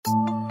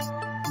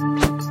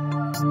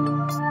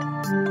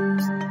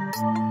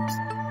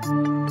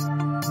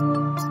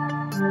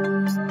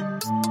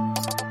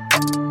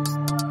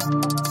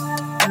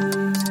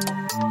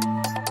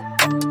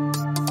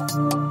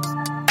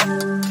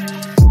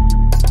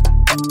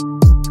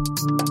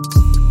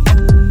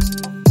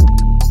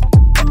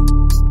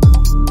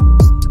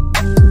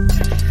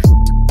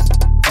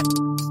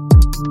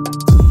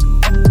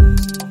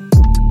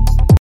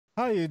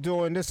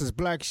doing? This is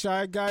Black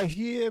Shy Guy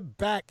here,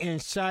 back in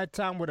Shy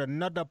Time with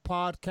another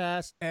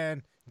podcast.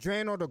 And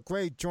Drano the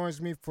Great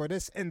joins me for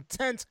this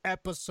intense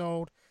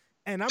episode.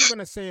 And I'm going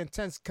to say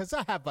intense because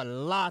I have a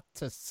lot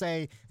to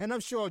say. And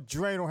I'm sure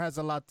Drano has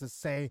a lot to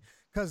say.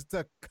 Because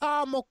the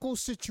comical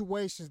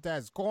situations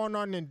that's going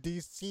on in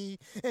D.C.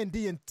 and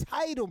the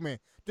entitlement,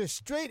 the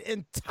straight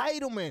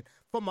entitlement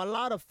from a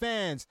lot of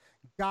fans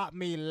got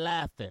me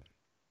laughing.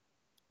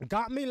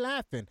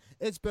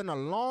 It's been a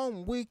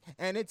long week,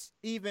 and it's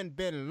even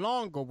been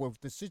longer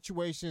with the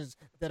situations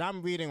that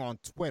I'm reading on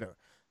Twitter.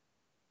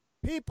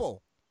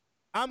 People,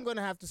 I'm going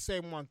to have to say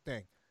one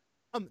thing.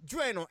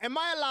 Drano, am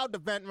I allowed to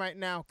vent right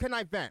now? Can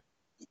I vent?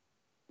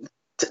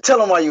 Tell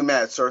them why you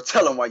mad, sir.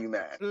 Tell them why you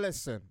mad.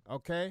 Listen,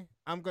 okay?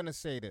 I'm going to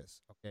say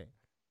this, okay?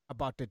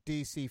 About the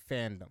DC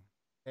fandom,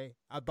 okay?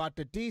 About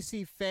the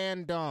DC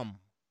fandom.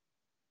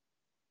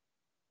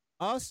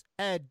 Us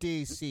at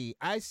DC,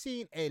 I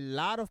seen a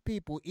lot of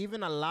people,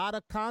 even a lot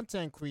of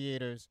content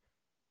creators,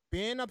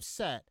 being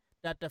upset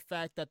that the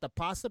fact that the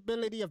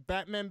possibility of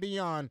Batman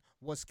Beyond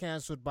was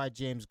canceled by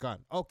James Gunn.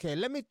 Okay,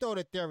 let me throw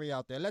the theory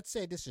out there. Let's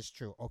say this is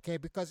true, okay?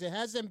 Because it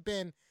hasn't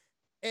been,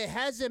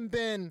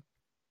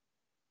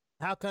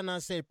 how can I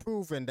say,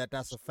 proven that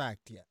that's a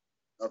fact yet.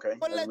 Okay.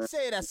 But let's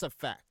say that's a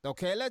fact,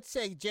 okay? Let's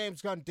say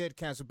James Gunn did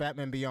cancel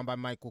Batman Beyond by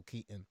Michael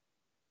Keaton.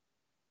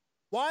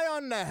 Why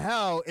on the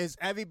hell is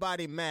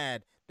everybody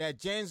mad that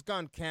James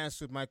Gunn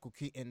canceled Michael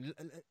Keaton?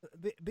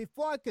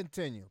 Before I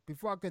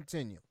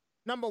continue,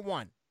 number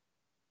one,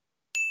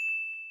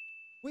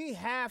 we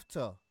have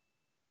to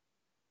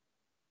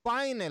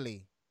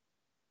finally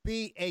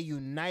be a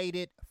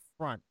united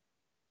front,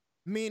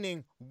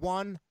 meaning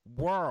one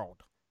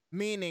world,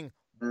 meaning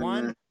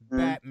one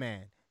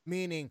Batman,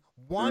 meaning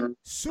one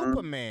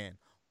Superman,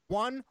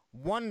 one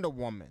Wonder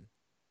Woman,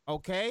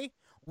 okay?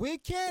 We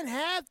can't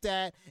have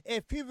that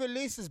if he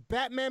releases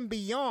Batman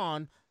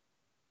Beyond,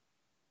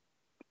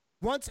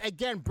 once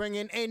again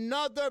bringing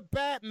another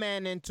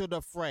Batman into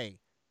the fray.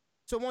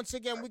 So once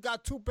again, we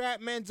got two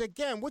Batmans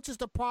again, which is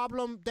the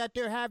problem that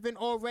they're having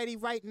already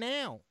right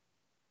now.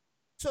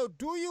 So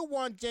do you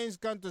want James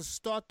Gunn to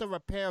start the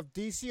repair of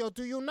DC or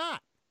do you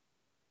not?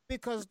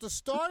 Because the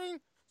starting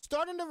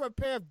the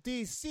repair of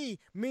DC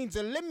means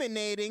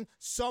eliminating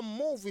some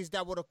movies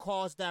that would have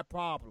caused that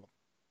problem.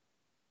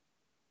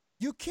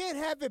 You can't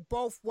have it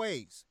both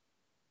ways.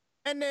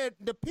 And then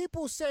the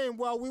people saying,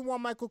 well, we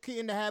want Michael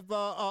Keaton to have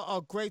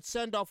a great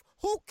send-off.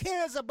 Who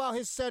cares about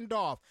his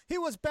send-off? He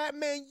was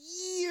Batman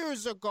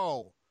years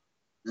ago.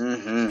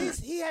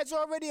 He has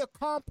already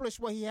accomplished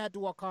what he had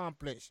to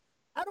accomplish.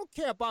 I don't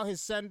care about his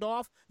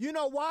send-off. You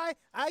know why?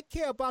 I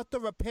care about the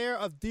repair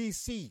of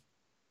DC.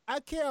 I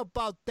care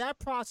about that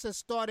process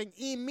starting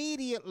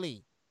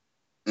immediately.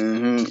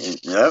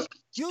 Yep.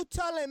 You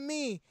telling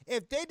me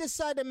if they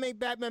decide to make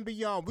Batman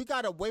Beyond, we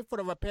gotta wait for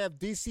the repair of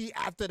DC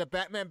after the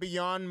Batman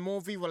Beyond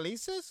movie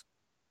releases?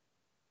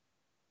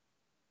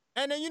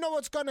 And then you know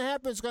what's gonna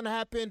happen? It's gonna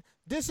happen.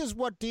 This is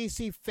what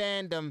DC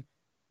fandom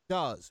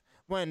does.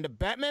 When the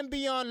Batman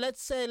Beyond,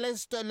 let's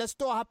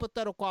throw a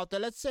hypothetical out there.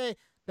 Let's say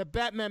the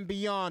Batman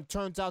Beyond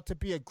turns out to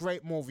be a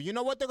great movie. You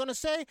know what they're gonna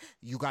say?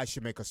 You guys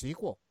should make a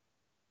sequel.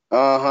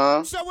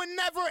 So it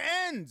never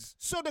ends.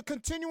 So the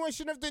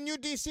continuation of the new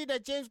DC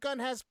that James Gunn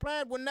has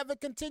planned will never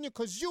continue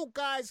because you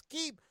guys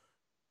keep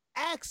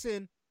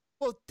asking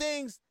for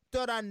things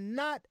that are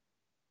not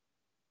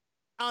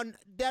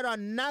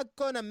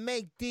gonna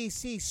make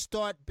DC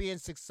start being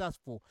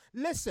successful.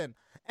 Listen,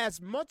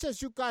 as much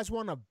as you guys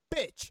want to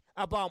bitch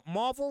about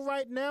Marvel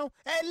right now,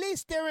 at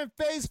least they're in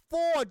phase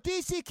 4.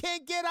 DC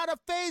can't get out of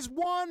phase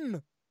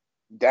 1.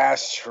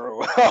 That's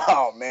true.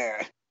 Oh,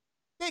 man.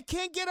 They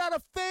can't get out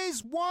of phase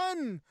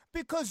 1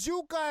 because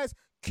you guys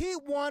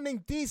keep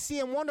wanting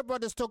DC and Warner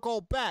Brothers to go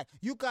back.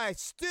 You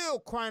guys still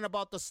crying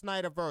about the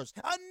Snyderverse.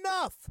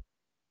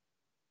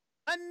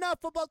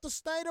 Enough about the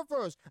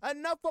Snyderverse.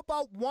 Enough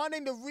about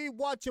wanting to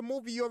rewatch a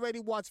movie you already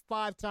watched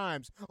 5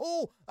 times.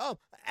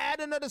 Add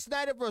another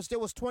Snyderverse. There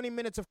was 20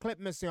 minutes of clip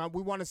missing.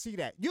 We want to see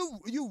that. You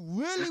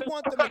really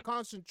want them to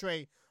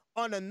concentrate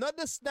on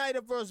another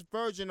Snyderverse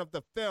version of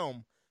the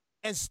film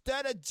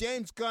instead of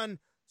James Gunn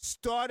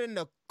starting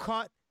to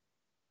cut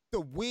the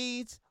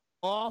weeds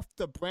off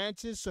the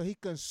branches so he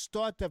can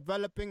start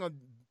developing a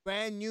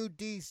brand new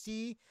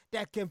DC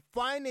that can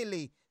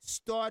finally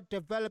start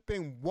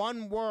developing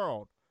one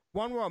world.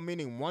 One world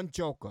meaning one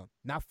Joker,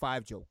 not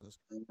 5 Jokers.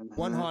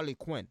 One Harley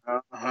Quinn.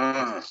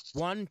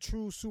 One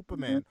true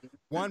Superman.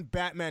 One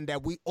Batman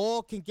that we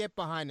all can get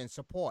behind and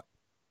support.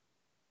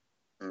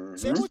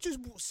 Say what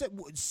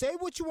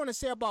you want to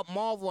say about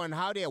Marvel and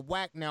how they're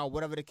whack now,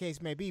 whatever the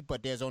case may be,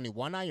 but there's only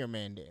one Iron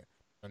Man there.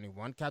 Only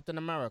one Captain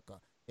America.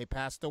 They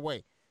passed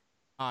away,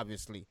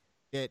 obviously.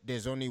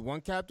 There's only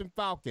one Captain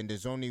Falcon.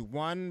 There's only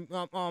one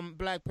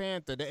Black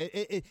Panther.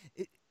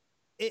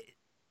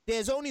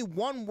 There's only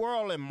one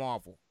world in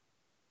Marvel.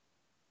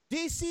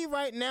 DC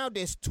right now,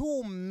 there's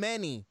too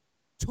many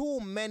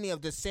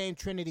of the same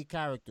Trinity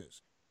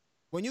characters.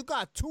 When you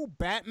got two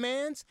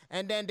Batmans,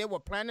 and then they were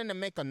planning to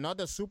make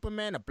another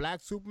Superman, a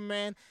black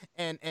Superman,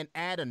 and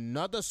add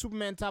another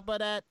Superman on top of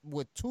that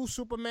with two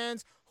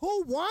Supermans,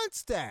 who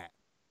wants that?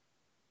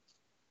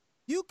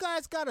 You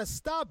guys got to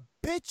stop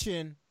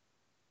bitching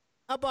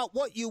about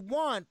what you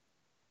want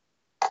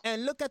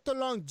and look at the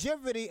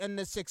longevity and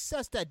the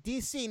success that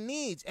DC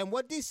needs. And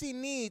what DC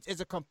needs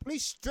is a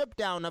complete strip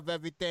down of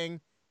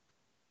everything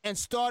and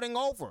starting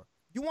over.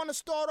 You want to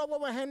start over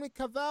with Henry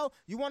Cavill?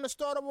 You want to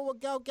start over with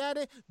Gal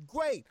Gadot?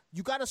 Great.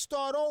 You got to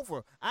start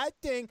over. I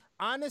think,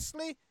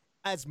 honestly,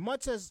 as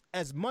much as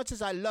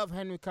I love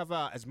Henry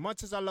Cavill, as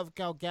much as I love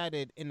Gal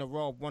Gadot in the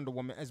role of Wonder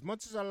Woman, as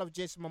much as I love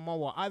Jason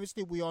Momoa,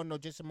 obviously we all know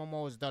Jason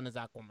Momoa is done as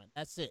Aquaman.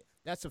 That's it.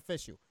 That's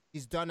official.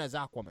 He's done as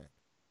Aquaman.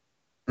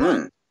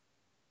 But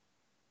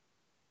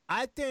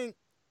I think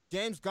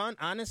James Gunn,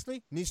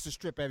 honestly, needs to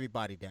strip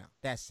everybody down.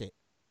 That's it.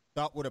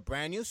 Start with a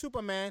brand new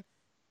Superman,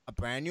 a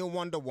brand new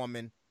Wonder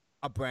Woman,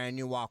 a brand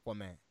new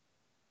Aquaman.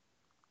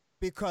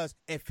 Because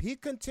if he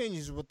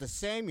continues with the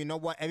same, you know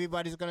what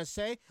everybody's going to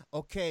say?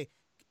 Okay,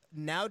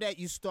 now that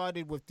you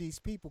started with these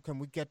people, can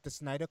we get the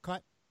Snyder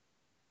Cut?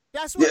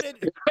 That's what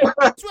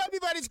that's what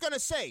everybody's going to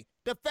say.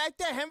 The fact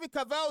that Henry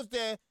Cavill's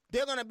there,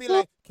 they're going to be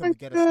like, can we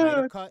get a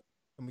Snyder Cut?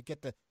 Can we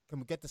get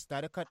the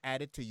Snyder Cut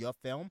added to your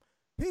film?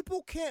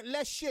 People can't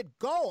let shit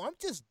go. I'm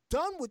just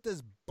done with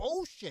this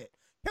bullshit.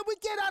 Can we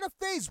get out of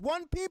phase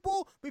one,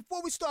 people,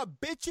 before we start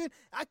bitching?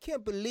 I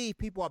can't believe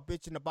people are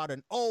bitching about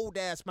an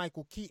old-ass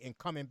Michael Keaton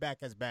coming back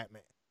as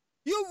Batman.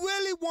 You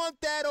really want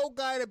that old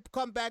guy to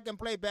come back and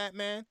play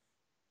Batman?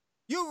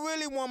 You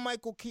really want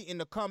Michael Keaton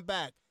to come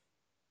back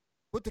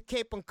with the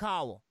cape and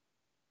cowl?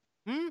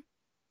 You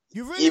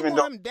really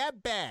want him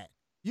that bad?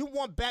 You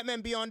want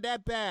Batman beyond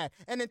that bad?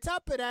 And on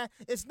top of that,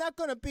 it's not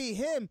going to be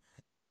him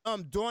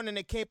donning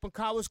the cape and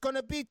cowl. It's going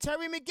to be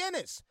Terry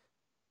McGinnis.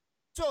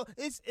 So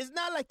it's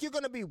not like you're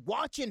gonna be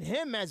watching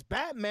him as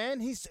Batman.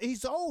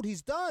 He's old.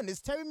 He's done. It's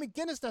Terry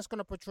McGinnis that's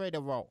gonna portray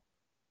the role.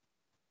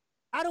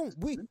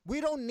 We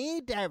don't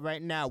need that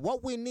right now.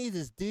 What we need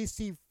is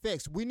DC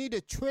fixed. We need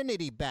a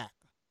Trinity back.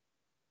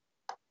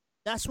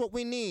 That's what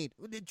we need.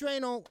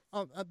 Drano,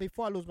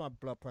 before I lose my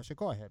blood pressure,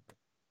 go ahead.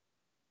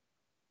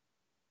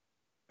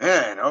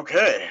 Man,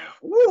 okay.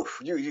 Woo,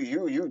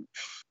 you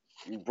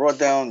brought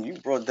down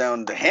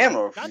the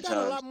hammer. I got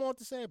a lot more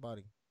to say about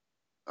it.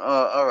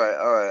 All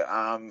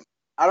right.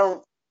 I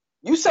don't.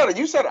 You said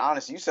it.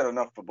 Honestly, you said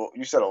enough for both.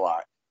 You said a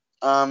lot.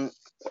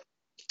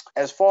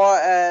 As far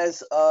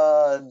as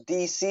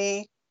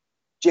DC,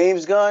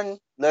 James Gunn,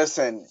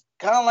 listen,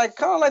 kind of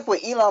like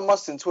with Elon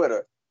Musk and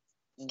Twitter.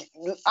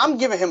 I'm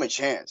giving him a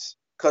chance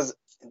because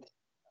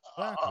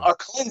a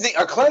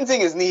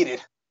cleansing is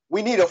needed.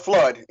 We need a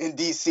flood in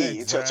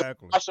DC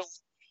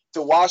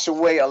to wash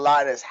away a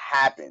lot that's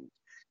happened,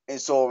 and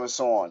so on and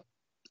so on.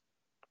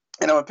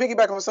 And I'm gonna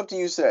piggyback on something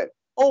you said.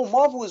 Oh,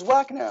 Marvel is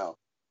whack now.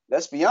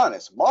 Let's be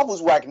honest.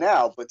 Marvel's whack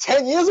now, but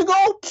 10 years ago,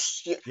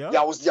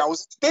 y'all was in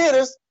the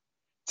theaters.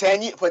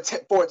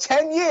 For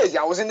 10 years,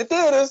 y'all was in the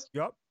theaters.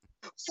 Yep.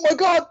 Oh my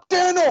God,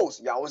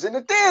 Thanos! Y'all was in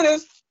the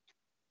theaters.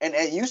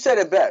 And you said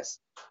it best.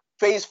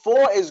 Phase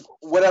 4 is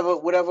whatever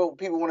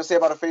people want to say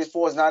about a Phase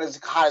 4 is not as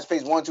high as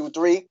Phase 1, 2,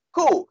 3.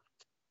 Cool.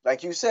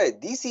 Like you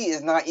said, DC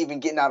is not even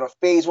getting out of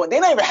Phase 1.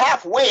 They're not even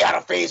halfway out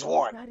of Phase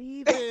 1. Not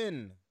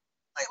even.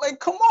 like,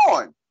 come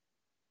on.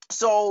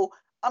 So,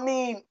 I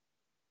mean,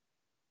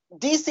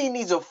 DC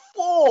needs a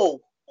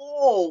full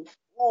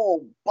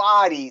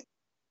body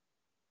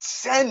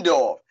send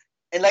off.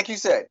 And like you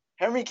said,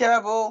 Henry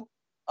Cavill,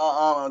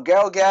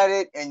 Gal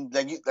Gadot, and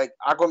like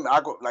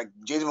Aquaman, like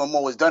Jason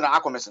Momoa was done to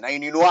Aquaman, so now you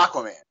need a new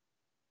Aquaman.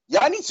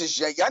 Y'all need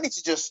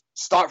to just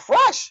start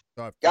fresh.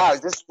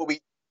 Guys, this is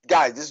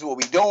what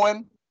we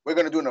doing. We're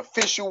gonna do an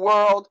official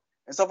world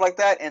and stuff like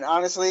that. And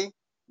honestly,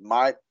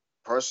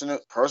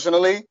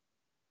 personally,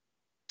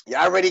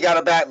 y'all already got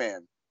a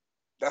Batman.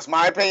 That's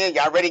my opinion.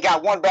 Y'all already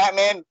got one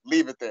Batman.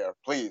 Leave it there,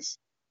 please.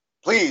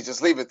 Please,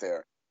 just leave it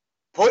there.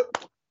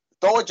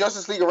 Throw a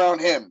Justice League around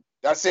him.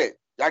 That's it.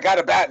 Y'all got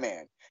a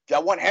Batman. If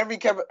y'all want Henry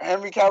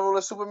Cavill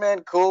as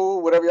Superman,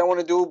 cool. Whatever y'all want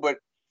to do. But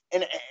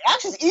and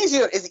actually,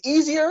 it's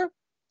easier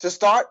to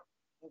start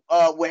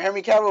with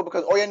Henry Cavill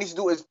because all you need to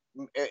do is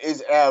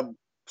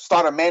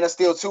start a Man of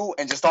Steel 2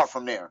 and just start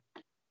from there.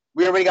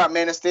 We already got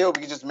Man of Steel.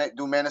 We can just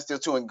do Man of Steel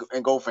 2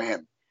 and go for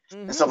him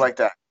and stuff like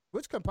that.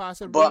 Which could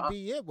possibly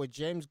be it with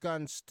James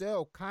Gunn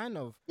still kind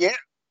of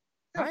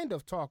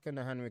talking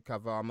to Henry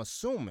Cavill. I'm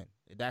assuming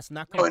that's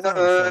not confirmed.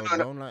 No.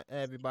 Don't let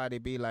everybody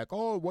be like,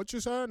 "Oh, what you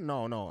said?"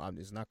 No,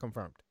 it's not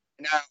confirmed.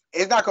 Now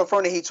it's not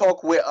confirmed that he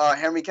talked with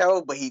Henry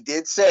Cavill, but he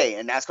did say,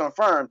 and that's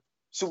confirmed.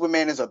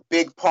 Superman is a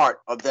big part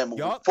of them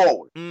moving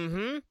forward.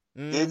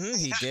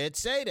 He did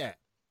say that.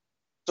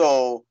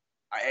 So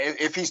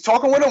if he's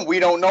talking with him, we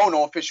don't know.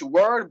 No official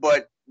word,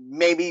 but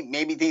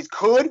maybe these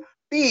could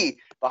be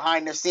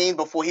behind the scenes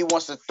before he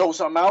wants to throw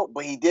something out.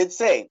 But he did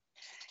say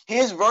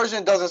his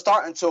version doesn't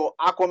start until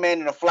Aquaman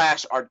and the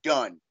Flash are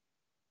done.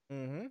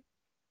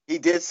 He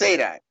did say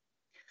that.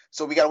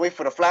 So we gotta wait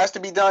for the Flash to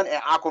be done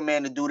and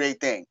Aquaman to do their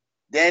thing.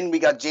 Then we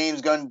got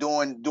James Gunn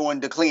doing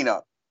the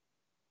cleanup.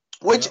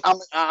 Which Yep.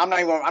 I'm not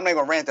even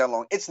gonna rant that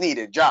long. It's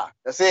needed, Ja.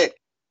 That's it.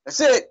 That's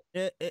it.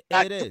 It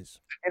is.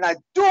 And I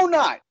do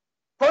not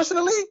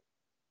personally.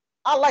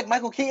 I like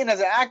Michael Keaton as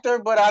an actor,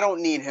 but I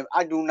don't need him.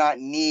 I do not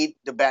need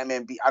the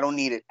Batman. I don't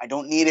need it. I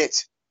don't need it.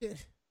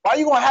 How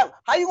you gonna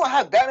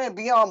have Batman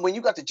Beyond when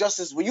you got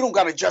when you don't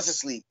got a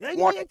Justice League?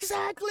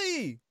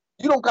 Exactly.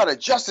 You don't got a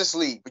Justice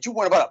League, but you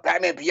want about a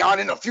Batman Beyond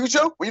in the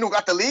future when you don't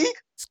got the league?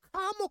 It's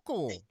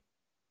comical.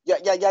 Yeah,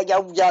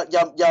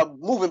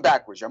 moving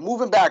backwards. You're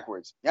moving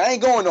backwards. Y'all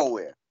ain't going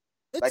nowhere.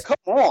 Like, come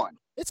on.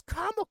 It's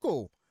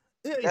comical.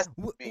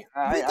 We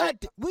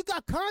We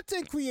got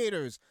content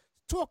creators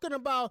talking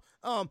about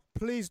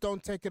please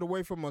don't take it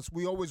away from us.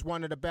 We always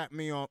wanted a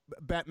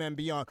Batman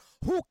Beyond.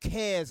 Who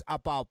cares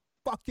about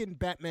fucking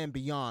Batman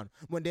Beyond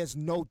when there's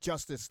no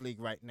Justice League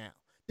right now?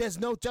 There's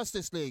no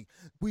Justice League.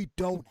 We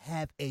don't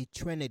have a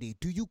Trinity.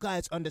 Do you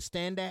guys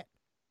understand that?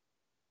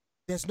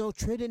 There's no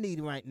Trinity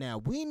right now.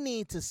 We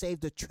need to save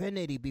the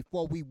Trinity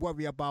before we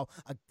worry about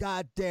a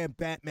goddamn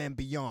Batman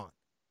Beyond.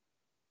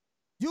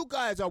 You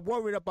guys are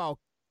worried about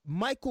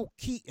Michael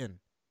Keaton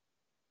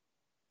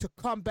to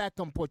come back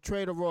and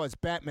portray the role as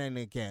Batman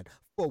again.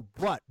 For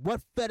what?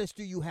 What fetish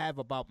do you have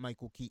about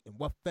Michael Keaton?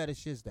 What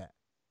fetish is that?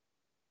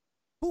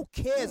 Who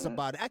cares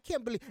about it? I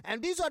can't believe.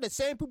 And these are the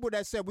same people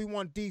that said we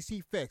want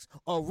DC fixed.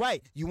 All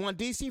right, you want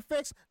DC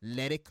fixed?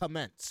 Let it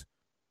commence.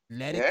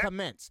 Let it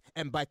commence.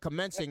 And by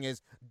commencing is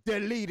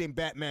deleting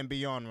Batman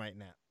Beyond right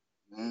now.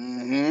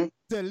 Mm-hmm.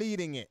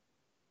 Deleting it.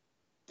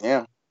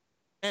 Yeah.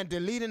 And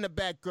deleting the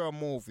Batgirl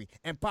movie.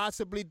 And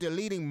possibly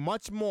deleting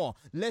much more.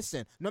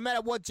 Listen, no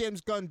matter what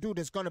James Gunn do,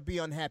 there's going to be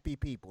unhappy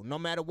people. No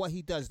matter what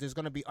he does, there's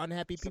going to be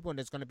unhappy people and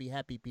there's going to be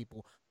happy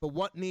people. But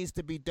what needs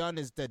to be done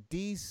is this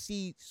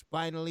DC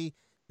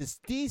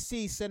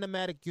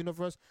cinematic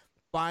universe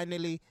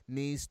finally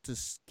needs to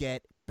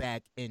get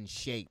back in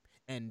shape.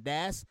 And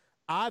that's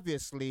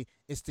obviously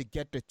is to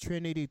get the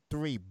Trinity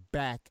 3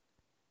 back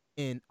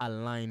in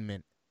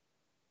alignment.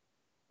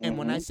 And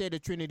when I say the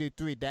Trinity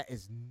 3, that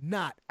is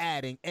not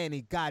adding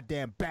any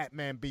goddamn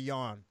Batman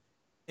Beyond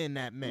in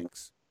that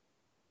mix.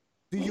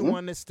 Do you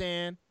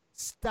understand?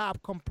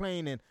 Stop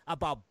complaining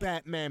about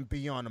Batman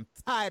Beyond. I'm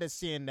tired of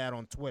seeing that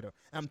on Twitter.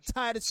 I'm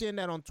tired of seeing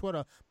that on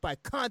Twitter by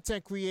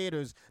content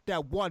creators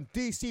that want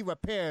DC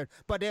repaired,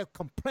 but they're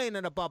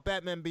complaining about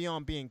Batman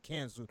Beyond being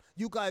canceled.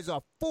 You guys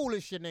are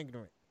foolish and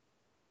ignorant.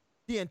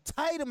 The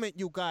entitlement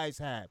you guys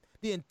have.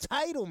 The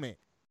entitlement.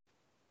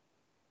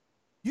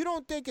 You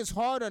don't think it's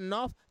hard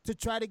enough to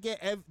try to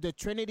get the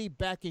Trinity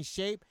back in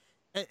shape?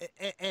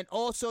 And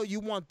also you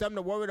want them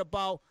to worry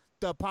about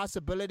the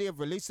possibility of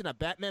releasing a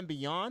Batman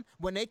Beyond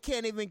when they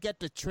can't even get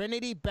the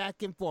Trinity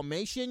back in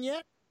formation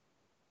yet?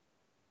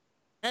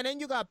 And then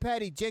you got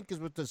Patty Jenkins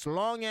with this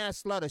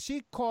long-ass letter.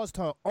 She caused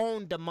her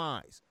own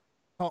demise.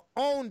 Her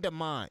own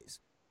demise.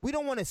 We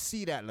don't want to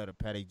see that letter,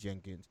 Patty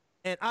Jenkins.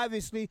 And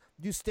obviously,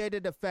 you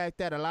stated the fact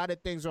that a lot of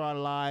things are a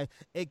lie.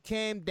 It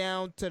came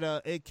down to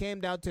the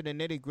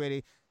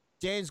nitty-gritty.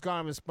 James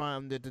Gunn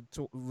responded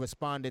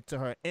to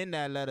her in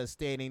that letter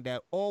stating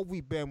that all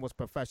we've been was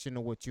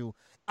professional with you.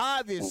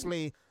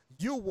 Obviously,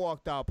 you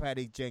walked out,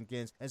 Patty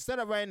Jenkins. Instead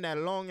of writing that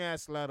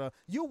long-ass letter,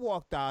 you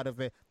walked out of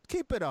it.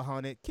 Keep it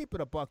 100. Keep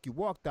it a buck. You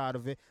walked out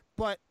of it.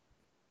 But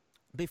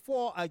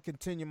before I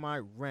continue my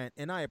rant,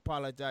 and I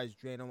apologize,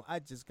 Drano, I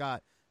just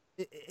got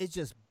it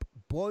just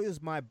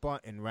boils my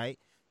button, right?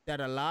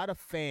 That a lot of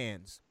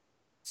fans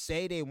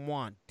say they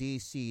want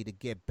DC to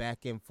get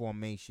back in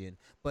formation,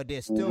 but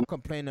they're still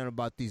complaining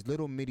about these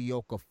little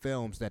mediocre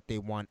films that they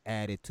want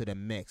added to the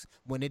mix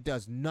when it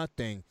does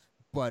nothing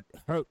but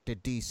hurt the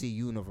DC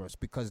universe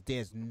because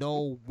there's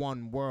no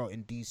one world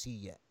in DC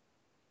yet.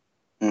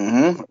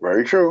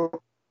 Very true.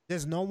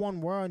 There's no one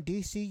world in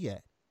DC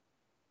yet.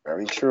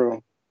 Very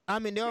true. I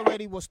mean, they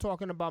already was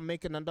talking about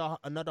making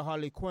another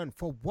Harley Quinn.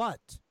 For what?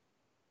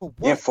 For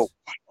what? Yeah,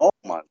 oh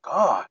my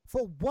God.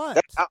 For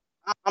what?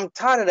 I'm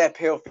tired of that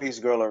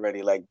pale-faced girl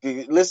already. Like,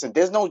 listen,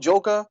 there's no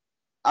Joker.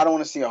 I don't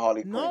want to see a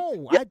Harley Quinn.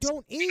 No, yes, I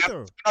don't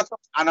either.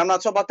 And I'm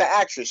not talking about the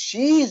actress.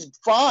 She's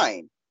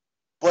fine.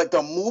 But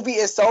the movie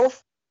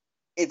itself,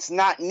 it's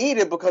not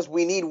needed because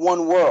we need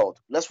one world.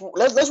 Let's worry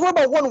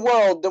about one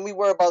world, then we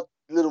worry about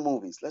little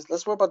movies.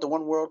 Let's worry about the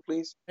one world,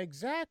 please.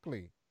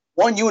 Exactly.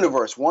 One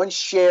universe, one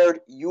shared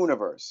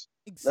universe.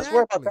 Exactly. Let's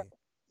worry about that.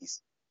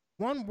 Please.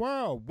 One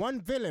world,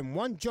 one villain,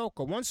 one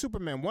Joker, one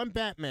Superman, one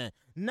Batman.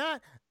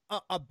 Not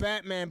a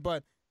Batman,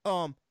 but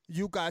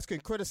you guys can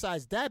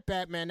criticize that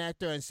Batman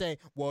actor and say,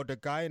 well, the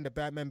guy in the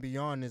Batman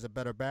Beyond is a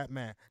better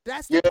Batman.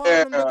 That's the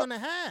problem they're gonna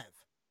have.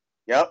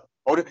 Yep.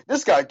 Oh,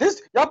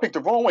 y'all picked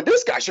the wrong one.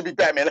 This guy should be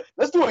Batman.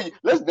 Let's do a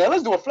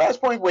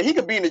Flashpoint where he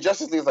could be in the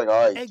Justice League. It's like,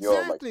 all right,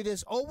 exactly.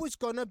 There's always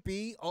gonna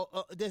be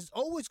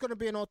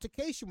an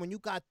altercation when you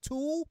got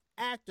two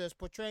actors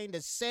portraying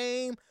the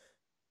same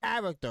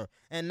character,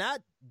 and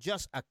not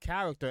just a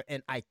character,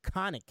 an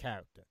iconic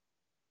character.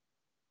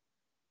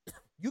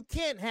 You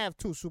can't have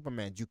two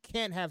Supermans. You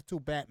can't have two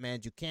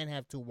Batmans. You can't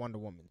have two Wonder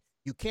Women.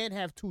 You can't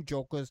have two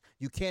Jokers.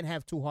 You can't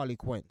have two Harley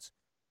Quinns.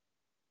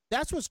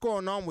 That's what's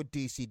going on with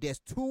DC. There's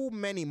too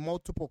many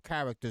multiple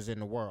characters in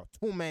the world.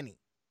 Too many.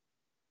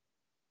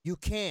 You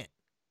can't.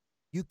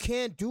 You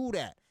can't do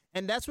that.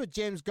 And that's what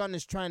James Gunn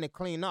is trying to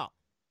clean up.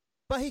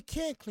 But he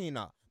can't clean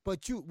up.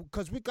 But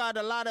because we got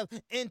a lot of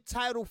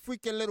entitled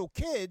freaking little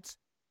kids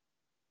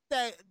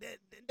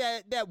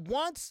that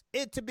wants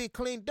it to be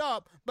cleaned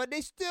up, but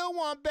they still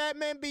want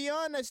Batman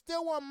Beyond. They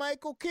still want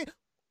Michael Keaton.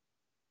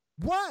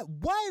 Why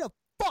the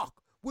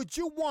fuck would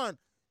you want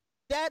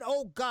that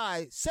old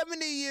guy,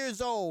 70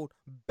 years old,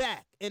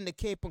 back in the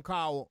cape and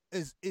cowl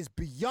is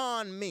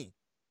beyond me.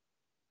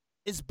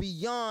 It's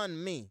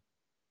beyond me.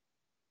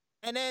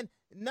 And then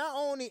not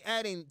only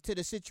adding to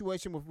the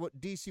situation with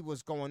what DC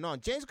was going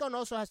on, James Gunn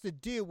also has to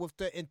deal with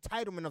the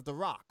entitlement of The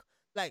Rock.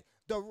 Like,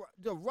 The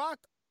Rock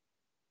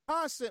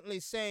constantly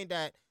saying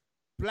that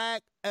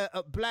Black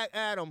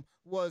Adam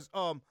was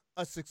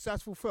a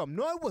successful film.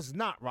 No, it was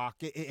not, Rock.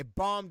 It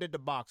bombed at the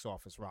box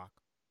office, Rock.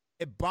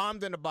 It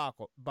bombed in the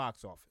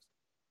box office.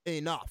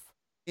 Enough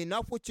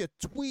with your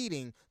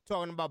tweeting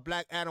talking about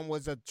Black Adam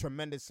was a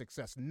tremendous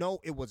success. No,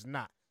 it was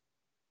not.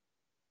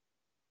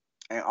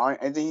 And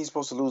ain't he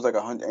supposed to lose like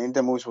 100? Ain't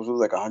that movie supposed to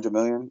lose like 100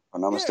 million? If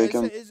I'm not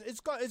mistaken.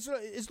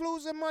 It's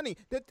losing money.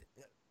 That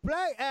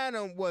Black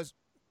Adam was.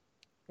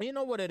 You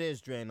know what it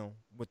is, Drano,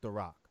 with The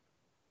Rock.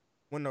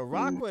 When The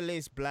Rock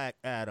released Black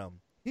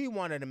Adam, he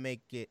wanted to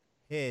make it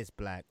his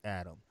Black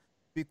Adam.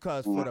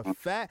 Because for the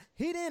fact,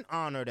 he didn't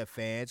honor the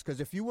fans. Because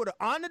if you would have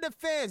honored the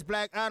fans,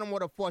 Black Adam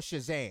would have fought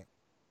Shazam.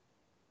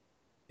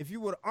 If you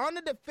would have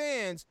honored the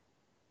fans,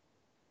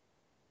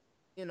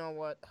 you know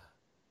what?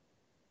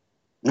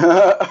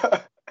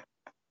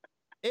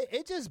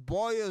 It just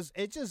boils.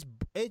 It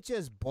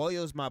just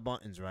boils my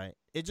buttons, right?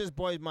 It just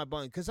boils my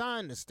buttons. Because I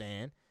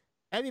understand.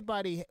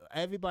 Everybody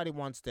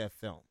wants their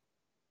film.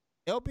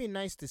 It'll be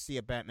nice to see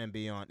a Batman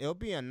Beyond. It'll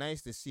be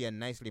nice to see a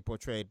nicely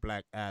portrayed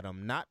Black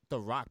Adam, not The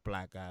Rock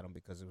Black Adam,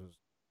 because it was.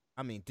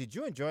 I mean, did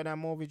you enjoy that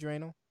movie,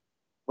 Drano?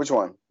 Which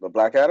one? The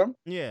Black Adam?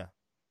 Yeah.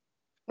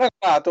 No,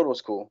 I thought it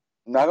was cool.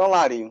 Not gonna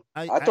lie to you.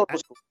 I thought it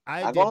was cool.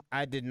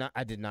 I did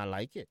not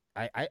like it.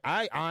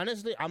 I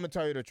honestly, I'm gonna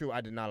tell you the truth.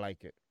 I did not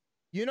like it.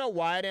 You know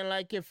why I didn't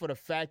like it? For the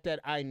fact that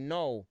I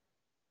know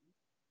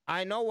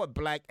what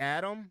Black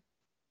Adam.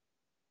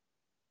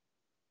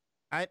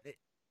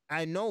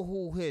 I know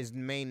who his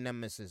main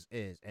nemesis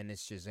is, and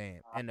it's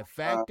Shazam. And the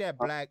fact that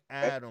Black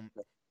Adam,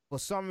 for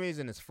some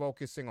reason, is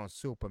focusing on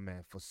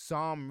Superman. For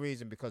some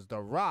reason, because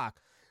The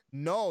Rock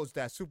knows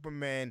that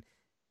Superman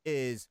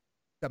is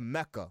the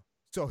Mecca.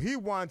 So he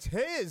wants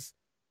his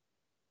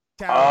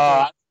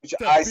character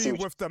to be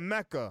with the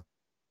Mecca.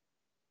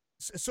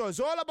 So it's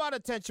all about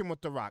attention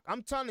with The Rock.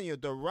 I'm telling you,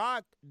 The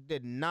Rock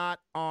did not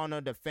honor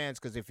the fans,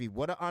 because if he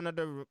would have honored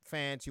the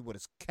fans, he would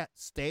have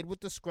stayed with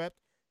the script.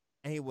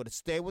 And he would have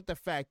stayed with the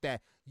fact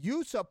that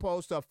you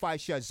supposed to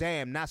fight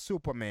Shazam, not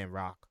Superman,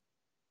 Rock.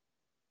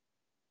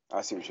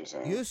 I see what you're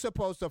saying. You're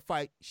supposed to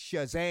fight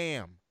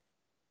Shazam.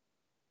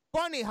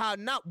 Funny how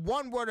not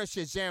one word of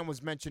Shazam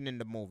was mentioned in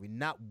the movie.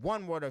 Not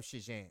one word of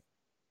Shazam.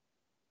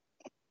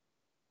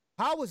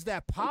 How is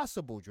that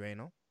possible,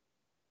 Drano?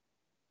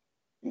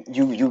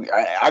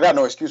 I got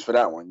no excuse for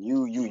that one.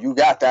 You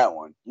got that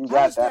one.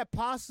 How is that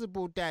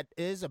possible that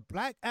is a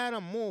Black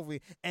Adam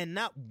movie and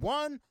not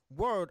one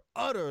word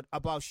uttered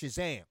about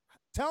Shazam?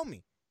 Tell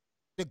me.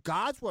 The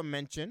gods were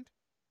mentioned,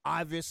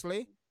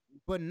 obviously,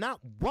 but not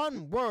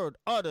one word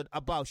uttered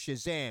about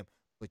Shazam.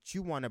 But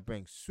you want to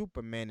bring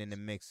Superman in the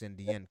mix in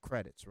the end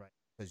credits, right?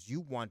 Because you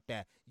want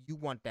that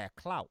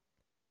clout.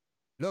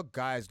 Look,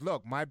 guys,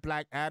 look, my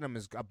Black Adam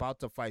is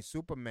about to fight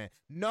Superman.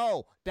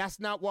 No,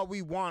 that's not what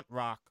we want,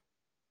 Rock.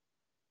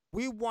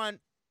 We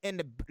want, in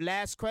the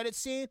last credit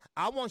scene,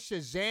 I want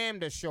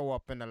Shazam to show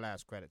up in the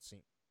last credit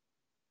scene.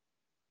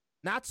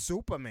 Not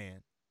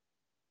Superman.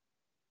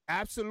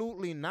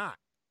 Absolutely not.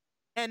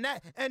 And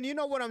you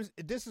know what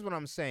this is what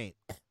I'm saying,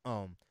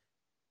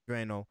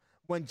 Drano.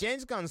 When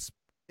James Gunn,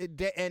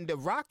 and The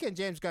Rock and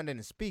James Gunn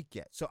didn't speak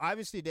yet. So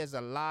obviously there's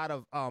a lot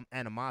of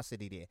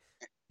animosity there.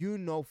 You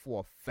know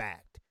for a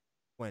fact,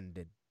 when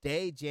the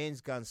day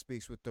James Gunn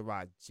speaks with The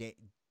Rock,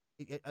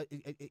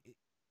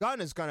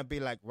 Gunn is going to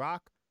be like,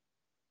 Rock,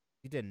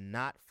 you did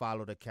not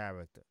follow the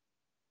character.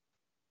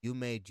 You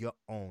made your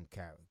own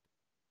character.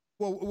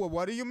 Well,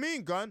 what do you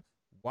mean, Gunn?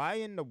 Why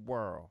in the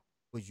world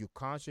would you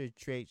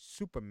concentrate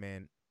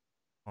Superman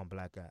on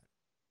Black Adam?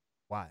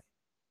 Why?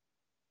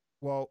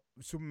 Well,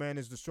 Superman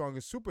is the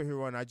strongest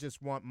superhero, and I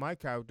just want my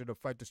character to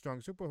fight the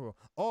strongest superhero.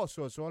 Oh,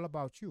 so it's all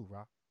about you,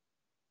 Rock.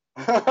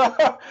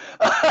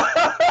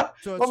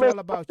 So it's all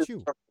about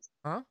you.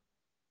 Huh?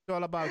 It's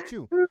all about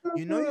you.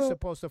 You know you're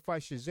supposed to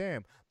fight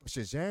Shazam, but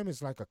Shazam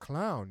is like a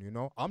clown, you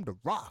know? I'm The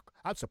Rock.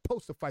 I'm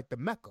supposed to fight the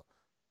Mecca.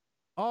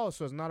 Oh,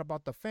 so it's not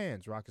about the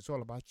fans, Rock. It's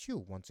all about you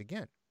once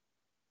again.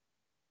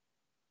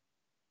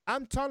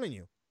 I'm telling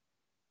you,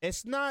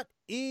 it's not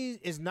easy.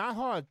 It's not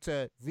hard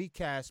to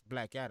recast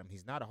Black Adam.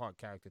 He's not a hard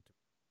character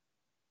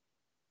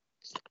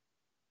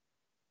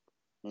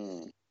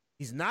to.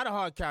 He's not a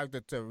hard character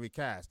to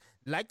recast.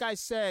 Like I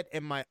said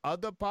in my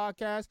other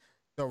podcast,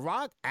 The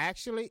Rock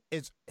actually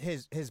is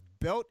his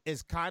build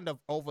is kind of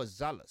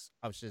overzealous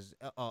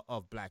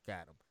of Black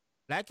Adam.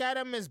 Black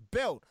Adam is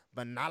built,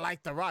 but not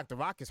like The Rock. The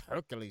Rock is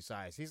Hercules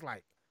size. He's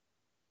like,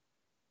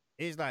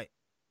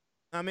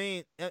 I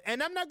mean,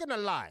 and I'm not gonna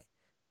lie.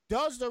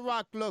 Does The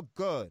Rock look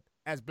good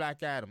as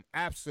Black Adam?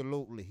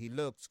 Absolutely, he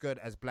looks good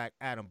as Black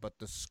Adam. But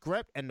the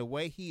script and the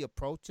way he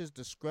approaches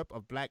the script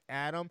of Black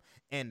Adam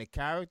and the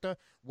character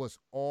was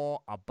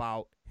all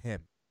about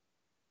him.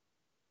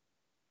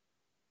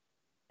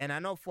 And I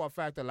know for a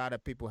fact a lot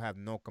of people have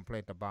no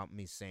complaint about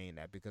me saying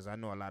that because I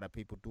know a lot of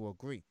people do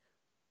agree.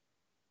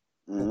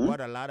 But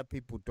what a lot of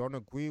people don't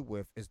agree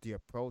with is the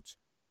approach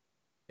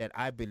that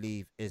I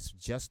believe is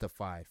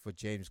justified for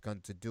James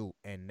Gunn to do.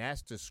 And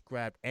that's to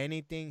scrap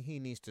anything he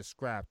needs to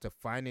scrap to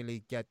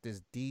finally get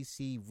this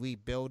DC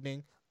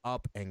rebuilding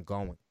up and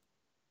going.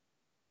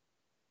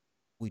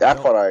 That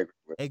part I agree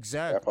with.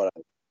 Exactly.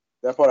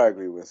 That part I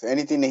agree with.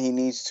 Anything that he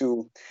needs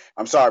to,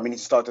 I'm sorry, we need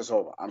to start this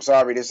over. I'm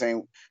sorry, this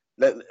ain't,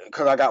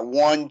 because I got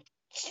one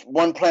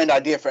planned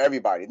idea for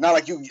everybody. It's not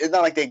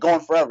like they're going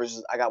forever. It's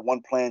just I got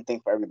one planned thing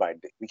for everybody.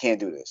 We can't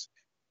do this.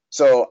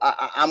 So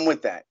I'm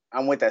with that.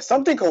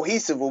 Something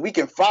cohesive where we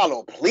can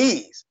follow,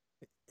 please.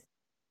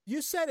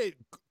 You said it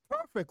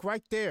perfect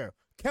right there.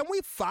 Can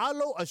we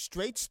follow a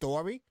straight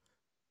story?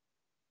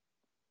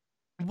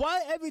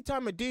 Why every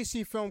time a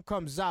DC film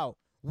comes out,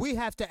 we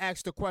have to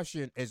ask the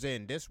question, is it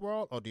in this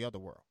world or the other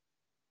world?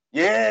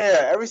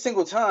 Yeah, every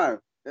single time.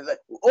 It's like,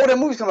 oh, that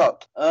movie's come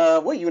out.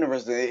 What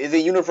universe is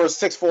it? Universe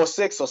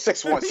 646 or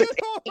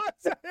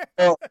 616?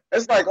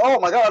 It's like, oh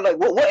my god, like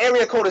what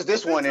area code is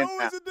this one in? It's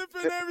always a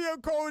different area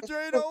code,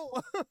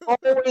 Drano.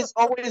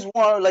 always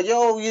one like,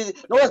 yo,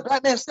 no, that's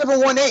Batman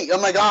 718.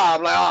 I'm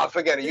like,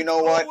 forget it. You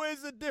know what? It's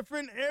always a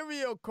different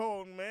area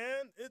code,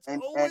 man. It's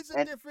always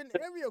a different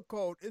area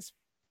code. It's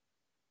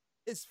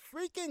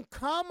freaking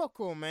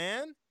comical,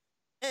 man.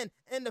 And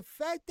the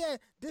fact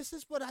that this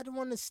is what I don't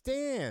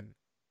understand.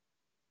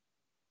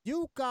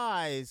 You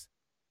guys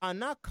are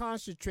not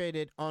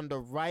concentrated on the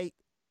right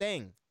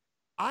thing.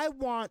 I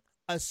want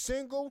a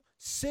single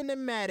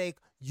cinematic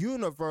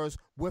universe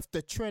with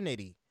the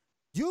Trinity.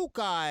 You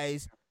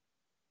guys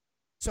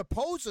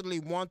supposedly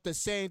want the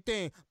same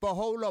thing, but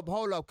hold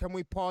up. Can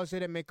we pause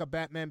it and make a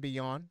Batman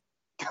Beyond?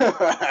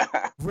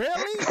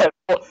 Really?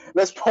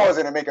 Let's pause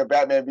it and make a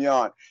Batman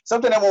Beyond.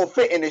 Something that won't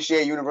fit in the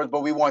shared universe,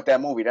 but we want that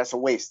movie. That's a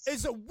waste.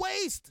 It's a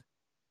waste.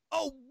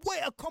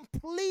 A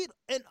complete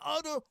and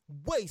utter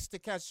waste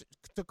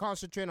to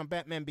concentrate on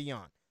Batman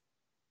Beyond.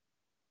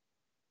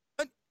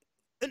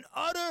 And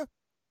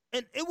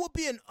it will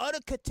be an utter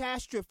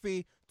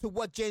catastrophe to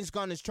what James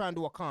Gunn is trying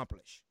to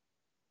accomplish.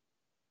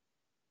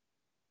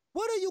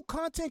 What are you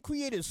content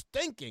creators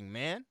thinking,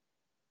 man?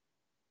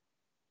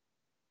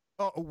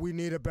 Oh, we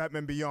need a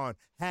Batman Beyond.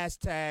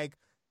 Hashtag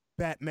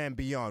Batman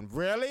Beyond.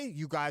 Really?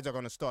 You guys are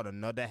going to start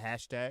another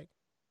hashtag?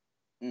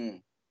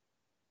 Hashtag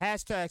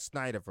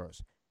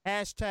Snyderverse.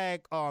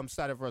 Hashtag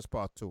Snyderverse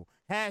Part 2.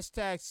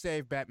 Hashtag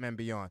Save Batman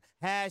Beyond.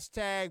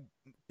 Hashtag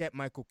Get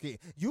Michael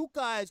Keaton. You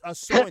guys are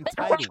so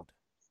entitled.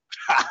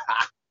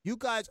 You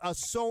guys are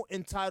so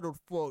entitled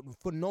for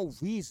no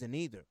reason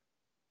either.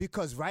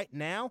 Because right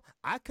now,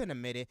 I can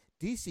admit it,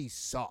 DC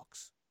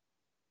sucks.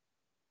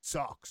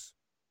 Sucks.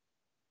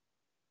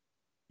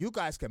 You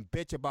guys can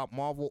bitch about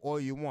Marvel all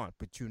you want,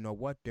 but you know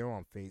what? They're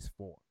on Phase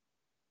 4.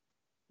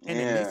 And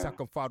at least I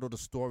can follow the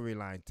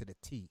storyline to the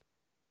T.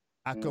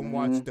 I can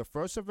watch the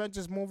first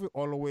Avengers movie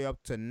all the way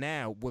up to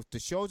now with the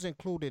shows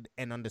included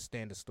and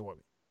understand the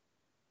story.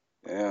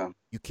 Yeah.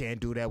 You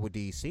can't do that with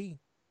DC.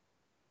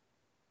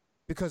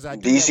 Because I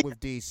do that with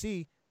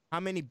DC, how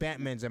many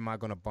Batmans am I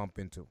going to bump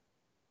into?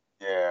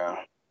 Yeah.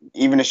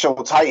 Even the show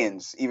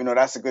Titans, even though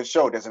that's a good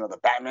show, there's another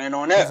Batman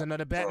on there. There's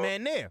another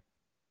Batman there.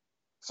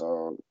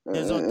 So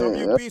there's a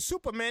WB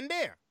Superman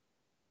there.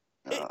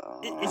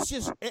 It's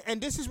just,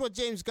 and this is what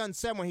James Gunn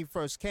said when he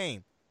first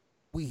came.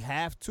 We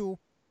have to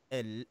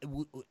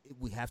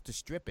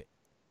strip it.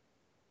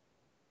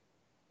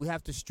 We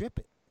have to strip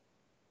it.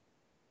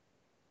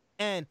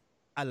 And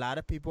a lot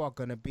of people are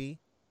gonna be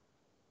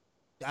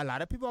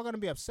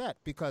upset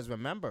because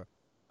remember,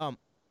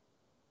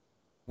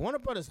 Warner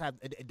Brothers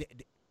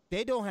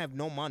they don't have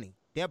no money.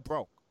 They're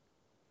broke.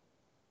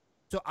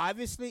 So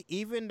obviously,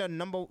 even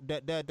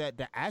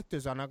the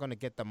actors are not gonna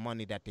get the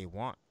money that they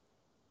want.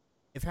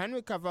 If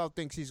Henry Cavill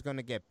thinks he's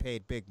gonna get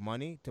paid big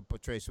money to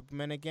portray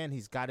Superman again,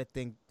 he's got to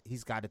think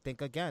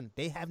again.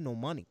 They have no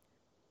money.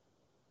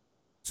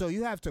 So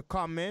you have to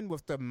come in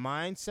with the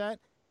mindset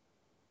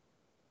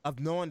of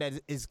knowing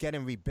that it's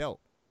getting rebuilt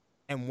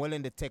and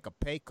willing to take a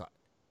pay cut.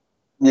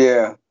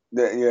 Yeah.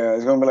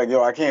 It's gonna be like,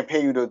 yo, I can't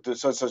pay you to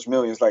such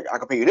millions. Like, I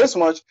can pay you this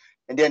much,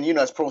 and then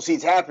as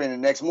proceeds happen, in the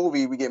next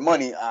movie we get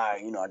money.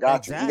 I got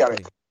exactly.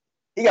 you.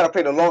 He gotta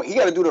play the long. He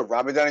gotta do the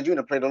Robert Downey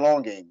Jr. play the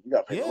long game. You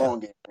gotta play the long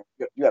game.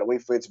 You gotta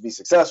wait for it to be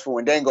successful,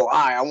 and then go.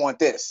 I want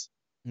this.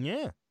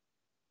 Yeah.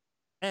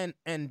 And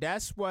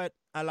that's what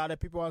a lot of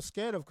people are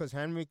scared of because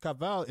Henry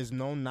Cavill is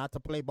known not to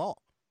play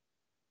ball.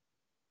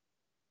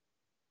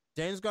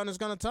 James Gunn is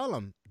gonna tell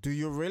him, "Do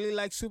you really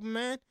like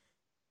Superman?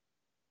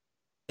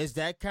 is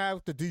that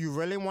character, do you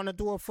really want to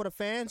do it for the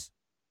fans?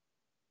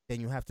 Then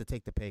you have to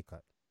take the pay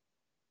cut.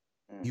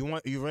 You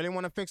really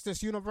want to fix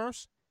this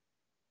universe?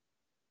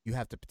 You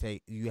have to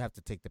take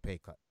the pay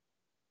cut.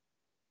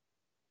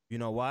 You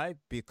know why?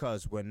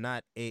 Because we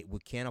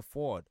can't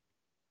afford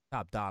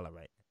top dollar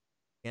right now.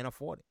 Can't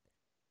afford it.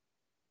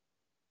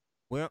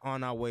 We're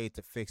on our way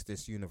to fix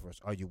this universe.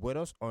 Are you with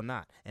us or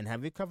not? And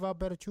Henry Cavill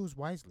better choose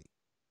wisely.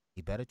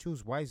 He better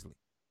choose wisely.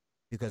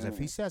 Because if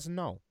he says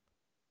no,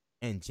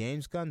 and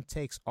James Gunn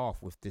takes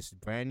off with this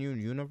brand new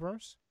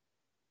universe,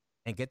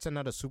 and gets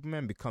another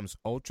Superman, becomes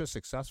ultra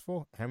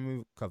successful,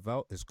 Henry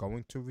Cavill is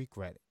going to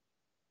regret it.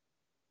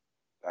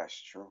 That's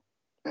true.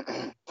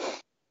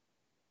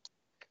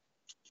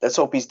 Let's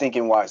hope he's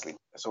thinking wisely.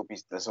 Let's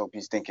hope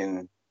he's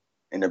thinking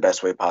in the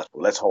best way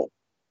possible. Let's hope.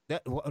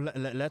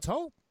 Let's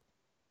hope.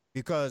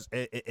 Because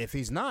if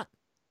he's not,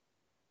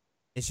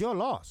 it's your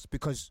loss.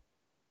 Because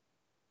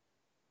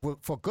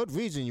for good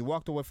reason, you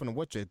walked away from The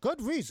Witcher.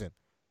 Good reason.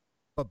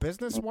 But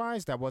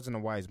business-wise, that wasn't a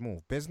wise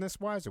move.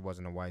 Business-wise, it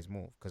wasn't a wise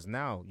move. Because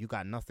now you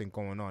got nothing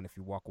going on if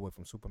you walk away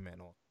from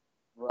Superman.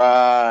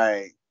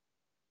 Right.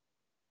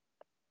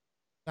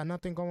 Got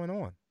nothing going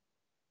on.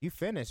 You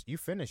finished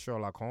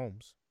Sherlock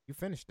Holmes. You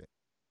finished it.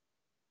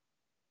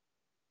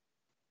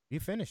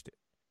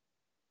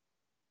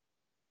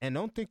 And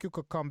don't think you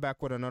could come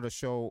back with another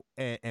show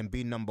and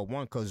be number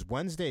one, because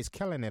Wednesday is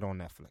killing it on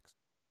Netflix.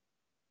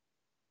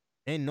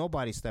 Ain't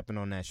nobody stepping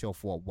on that show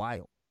for a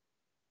while.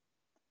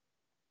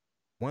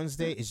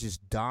 Wednesday is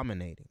just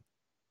dominating.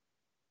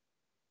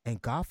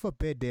 And God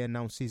forbid they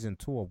announce season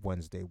 2 of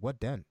Wednesday. What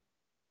then?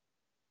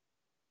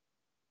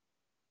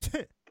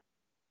 Good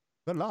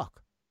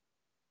luck.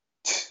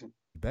 You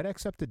better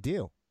accept the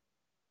deal.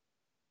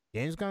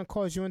 James Gunn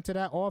calls you into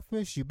that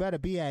office, you better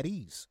be at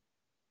ease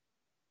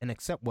and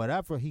accept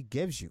whatever he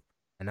gives you.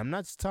 And I'm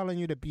not telling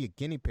you to be a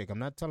guinea pig. I'm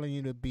not telling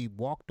you to be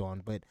walked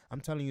on, but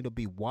I'm telling you to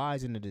be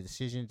wise in the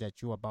decisions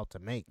that you're about to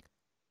make.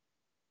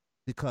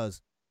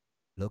 Because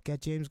look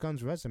at James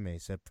Gunn's resume.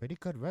 It's a pretty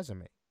good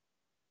resume.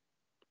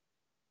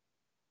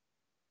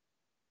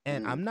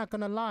 And I'm not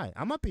going to lie.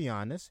 I'm going to be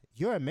honest.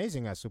 You're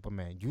amazing as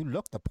Superman. You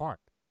look the part.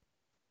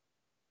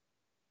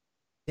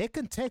 They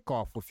can take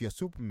off with your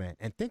Superman.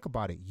 And think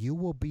about it. You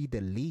will be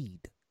the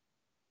lead.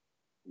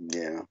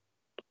 Yeah.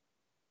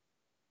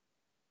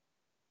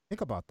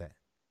 Think about that,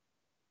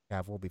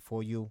 Cavill,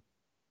 before you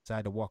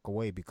decide to walk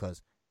away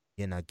because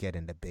you're not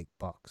getting the big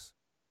bucks.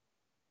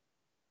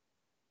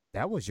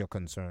 That was your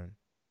concern.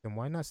 Then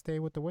why not stay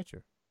with The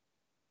Witcher?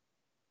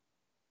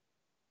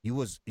 You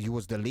was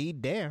the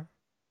lead there.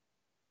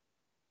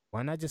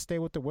 Why not just stay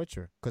with The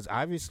Witcher? Because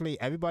obviously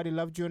everybody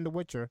loved you in The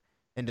Witcher.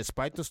 And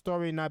despite the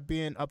story not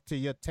being up to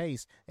your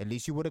taste, at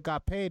least you would have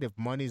got paid if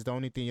money's the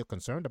only thing you're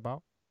concerned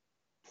about.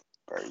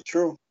 Very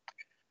true.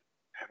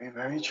 Very,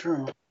 very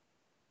true.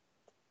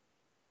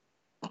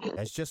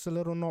 That's just a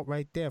little note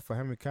right there for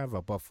Henry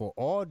Cavill. But for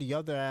all the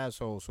other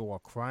assholes who are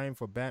crying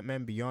for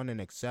Batman Beyond and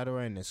etc.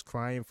 and is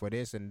crying for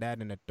this and that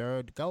and the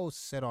third, go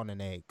sit on an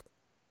egg.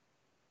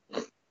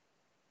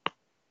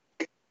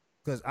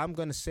 Because I'm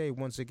going to say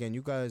once again,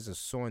 you guys are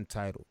so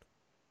entitled.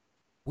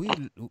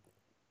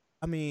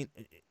 I mean,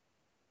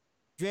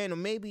 Drano,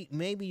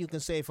 maybe you can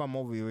say if I'm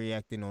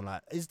overreacting or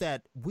not, is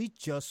that we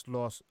just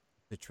lost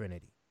the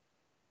Trinity.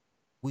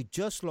 We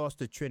just lost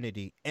the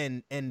Trinity.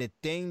 And the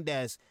thing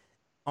that's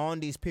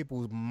on these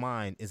people's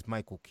mind is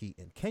Michael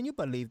Keaton. Can you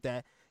believe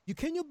that?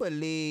 Can you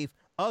believe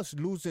us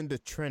losing the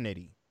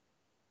Trinity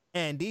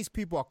and these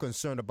people are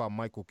concerned about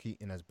Michael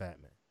Keaton as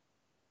Batman?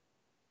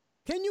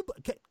 Can you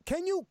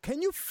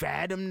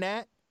fathom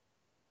that?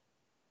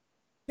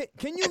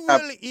 Can you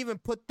really even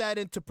put that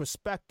into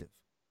perspective?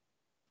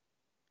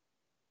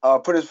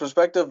 Put his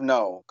perspective,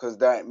 no, because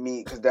that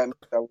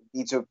would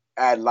need to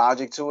add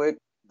logic to it,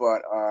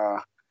 but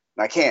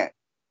I can't.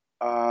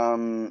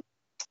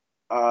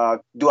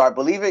 Do I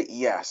believe it?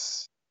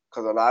 Yes,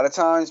 because a lot of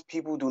times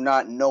people do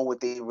not know what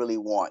they really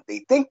want.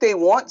 They think they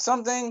want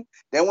something,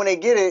 then when they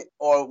get it,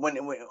 or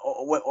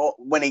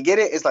when they get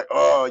it, it's like,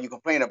 oh, you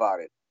complain about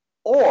it.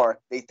 Or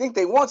they think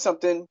they want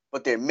something,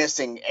 but they're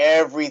missing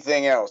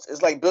everything else.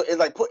 It's like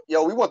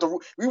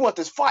we want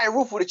this fire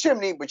roof with a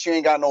chimney, but you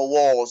ain't got no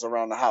walls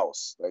around the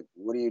house. Like,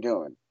 what are you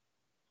doing?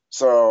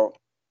 So,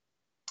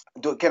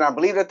 can I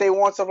believe that they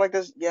want stuff like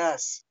this?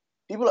 Yes.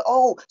 People are,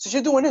 oh, since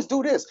you're doing this,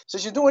 do this.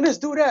 Since you're doing this,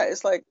 do that.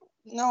 It's like,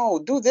 no,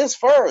 do this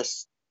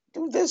first.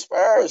 Do this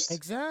first.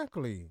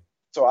 Exactly.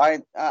 So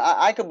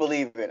I could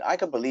believe it. I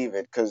could believe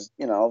it because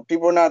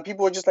people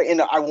are just like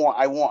I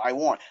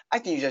want. I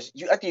think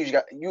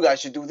you guys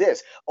should do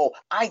this. Oh,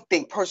 I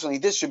think personally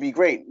this should be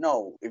great.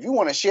 No, if you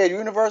want to share the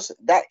universe,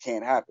 that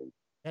can't happen.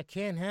 That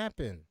can't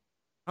happen.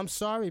 I'm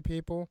sorry,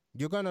 people.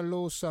 You're gonna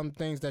lose some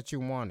things that you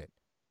wanted.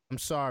 I'm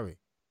sorry.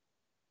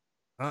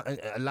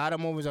 A lot of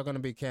movies are gonna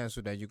be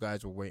canceled that you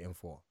guys were waiting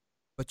for.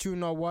 But you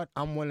know what?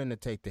 I'm willing to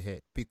take the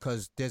hit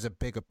because there's a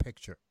bigger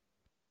picture.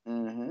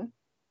 Mm-hmm.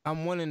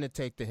 I'm willing to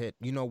take the hit.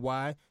 You know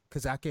why?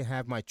 Because I can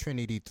have my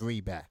Trinity 3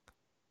 back.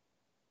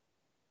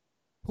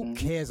 Who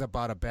cares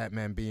about a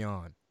Batman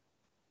Beyond?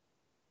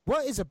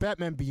 What is a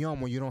Batman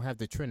Beyond when you don't have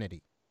the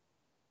Trinity?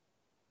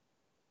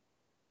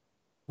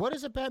 What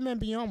is a Batman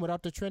Beyond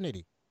without the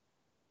Trinity?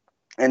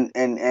 And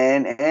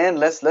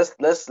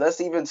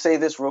let's even say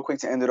this real quick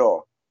to end it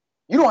all.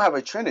 You don't have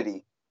a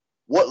Trinity.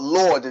 What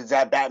law does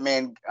that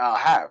Batman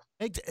have?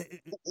 Who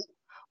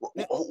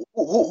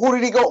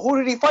did he go? Who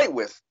did he fight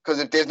with? Because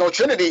if there's no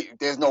Trinity,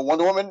 there's no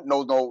Wonder Woman,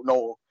 no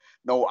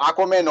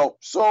Aquaman, no.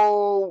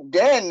 So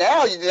then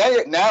now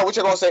what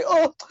you're gonna say?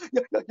 Oh,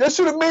 you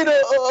should have made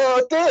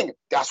a thing.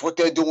 That's what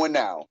they're doing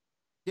now.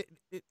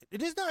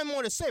 There's nothing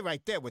more to say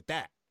right there with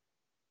that.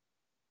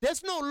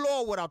 There's no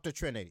law without the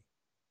Trinity.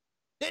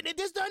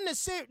 There's nothing to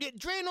say.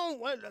 Drano,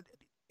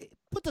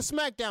 put the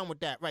smack down with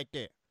that right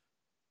there.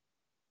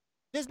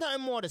 There's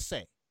nothing more to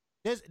say.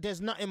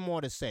 There's nothing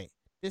more to say.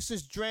 This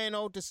is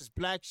Drano. This is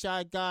Black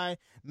Shy Guy.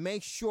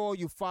 Make sure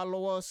you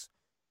follow us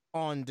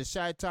on the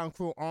Chi-Town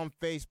Crew on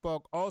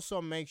Facebook.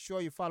 Also, make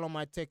sure you follow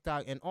my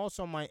TikTok and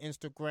also my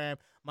Instagram.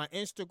 My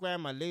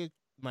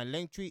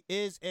link tree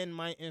is in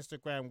my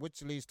Instagram,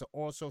 which leads to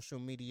all social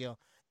media,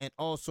 and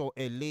also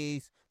it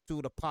leads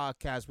to the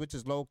podcast, which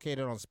is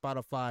located on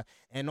Spotify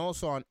and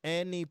also on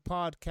any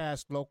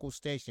podcast local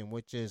station,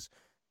 which is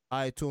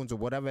iTunes or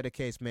whatever the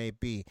case may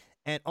be.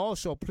 And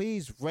also,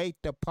 please rate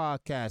the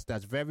podcast.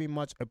 That's very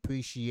much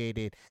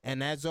appreciated.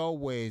 And as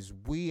always,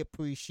 we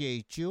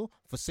appreciate you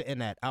for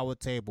sitting at our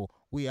table.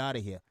 We out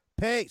of here.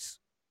 Peace.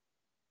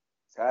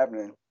 It's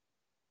happening.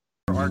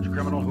 Arch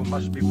criminal who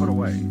must be put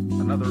away.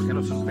 Another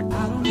innocent victim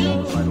of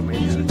suicidal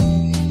mania.